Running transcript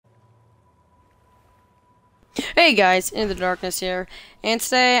Hey guys, Into the Darkness here, and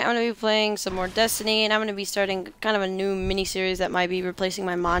today I'm going to be playing some more Destiny, and I'm going to be starting kind of a new mini-series that might be replacing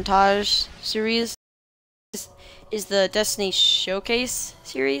my montage series. This is the Destiny Showcase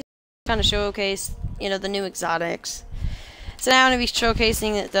series, kind of showcase, the new exotics. So now I'm going to be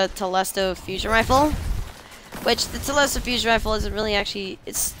showcasing the Telesto fusion rifle, which the Telesto fusion rifle isn't really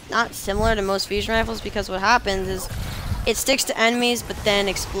it's not similar to most fusion rifles, because what happens is it sticks to enemies but then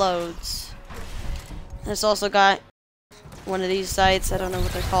explodes. It's also got one of these sights, I don't know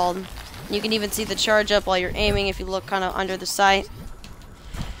what they're called. You can even see the charge up while you're aiming if you look kind of under the sight.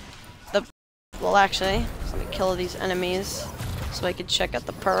 Well, actually, let me kill these enemies so I can check out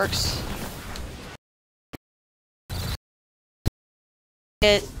the perks.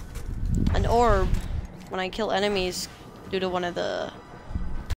 Get an orb when I kill enemies due to one of the...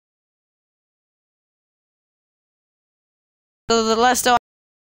 So the Telesto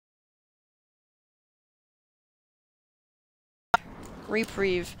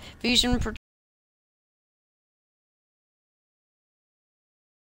Reprieve. Fusion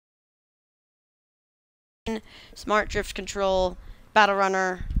Smart Drift Control, Battle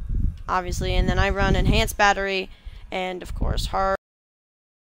Runner, obviously, and then I run Enhanced Battery, and of course, Hard,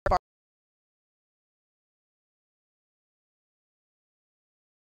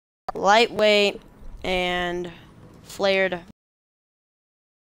 Lightweight, and Flared. And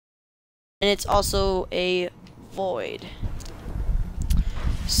it's also a Void.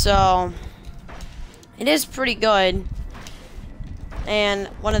 So, it is pretty good. And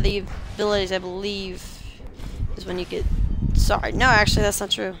one of the abilities, I believe, is when you get... Sorry, no, actually, that's not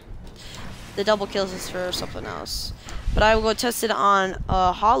true. The double kills is for something else. But I will go test it on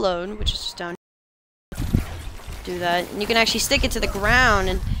Hollowed, which is just down here. Do that. And you can actually stick it to the ground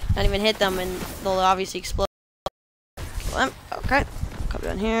and not even hit them, and they'll obviously explode. Kill them. Okay. Come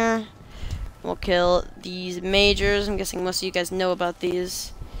down here. We'll kill these majors. I'm guessing most of you guys know about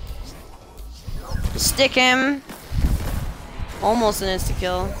these. Stick him. Almost an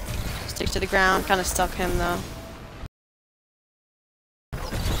insta-kill. Sticks to the ground. Kind of stuck him, though.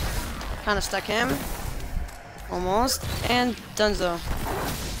 Kind of stuck him. Almost. And dunzo.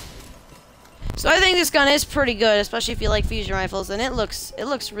 So I think this gun is pretty good, especially if you like fusion rifles, and it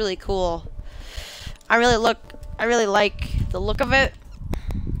looks really cool. I really like the look of it,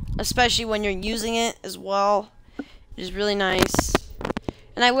 especially when you're using it as well. It is really nice.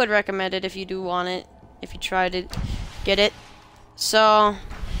 And I would recommend it if you do want it, if you try to get it. So,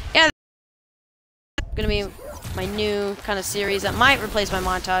 yeah, gonna be my new kind of series that might replace my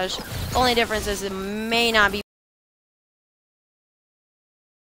montage. The only difference is it may not be.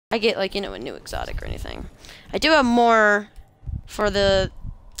 I get, like, a new exotic or anything. I do have more for the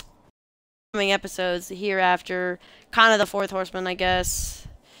coming episodes, the hereafter, kind of the Fourth Horseman, I guess.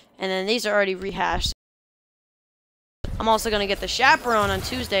 And then these are already rehashed. I'm also going to get the Chaperone on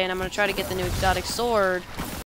Tuesday, and I'm going to try to get the new exotic sword